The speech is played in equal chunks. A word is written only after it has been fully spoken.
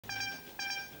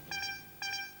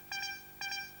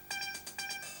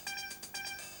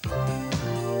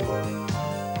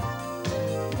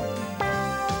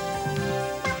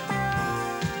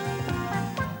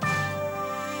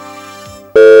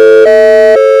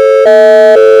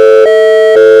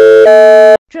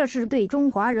这是对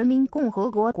中华人民共和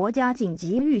国国家紧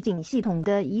急预警系统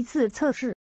的一次测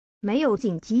试，没有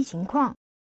紧急情况。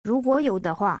如果有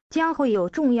的话，将会有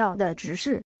重要的指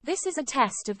示。This is a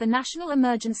test of the National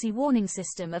Emergency Warning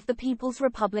System of the People's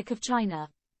Republic of China.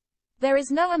 There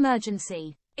is no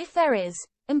emergency. If there is,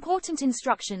 important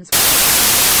instructions.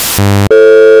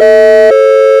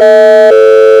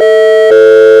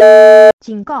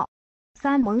 警告：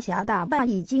三门峡大坝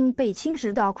已经被侵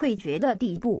蚀到溃决的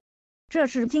地步。这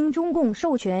是经中共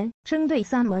授权，针对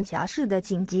三门峡市的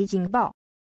紧急警报。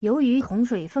由于洪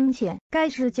水风险，该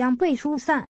市将被疏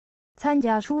散。参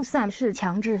加疏散是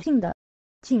强制性的，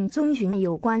请遵循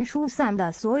有关疏散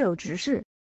的所有指示。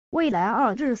未来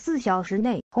2至4小时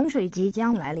内，洪水即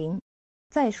将来临。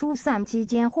在疏散期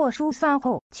间或疏散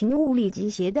后，请勿立即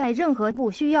携带任何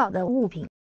不需要的物品。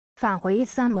返回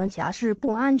三门峡市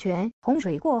不安全，洪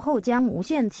水过后将无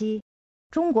限期。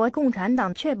中国共产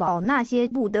党确保那些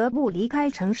不得不离开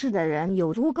城市的人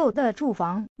有足够的住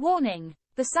房。Warning: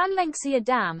 the Sanmenxia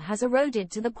Dam has eroded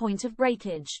to the point of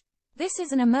breakage. This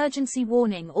is an emergency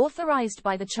warning authorized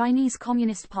by the Chinese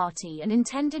Communist Party and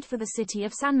intended for the city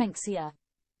of Sanmenxia.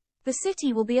 The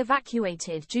city will be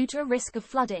evacuated due to a risk of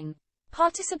flooding.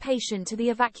 Participation to the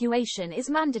evacuation is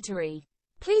mandatory.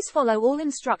 Please follow all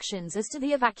instructions as to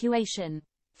the evacuation.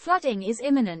 Flooding is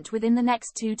imminent within the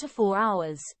next 2 to 4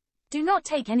 hours. Do not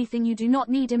take anything you do not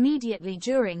need immediately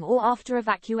during or after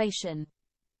evacuation.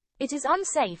 It is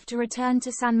unsafe to return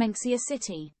to Sanmenxia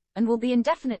city, and will be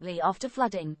indefinitely after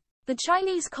flooding. The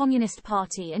Chinese Communist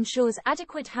Party ensures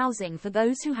adequate housing for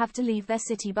those who have to leave their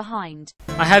city behind.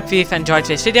 I hope you've enjoyed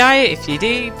this video. If you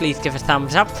do, please give a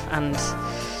thumbs up and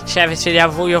share this video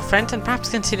with all your friends, and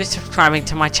perhaps consider subscribing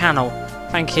to my channel.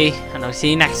 Thank you, and I'll see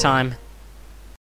you next time.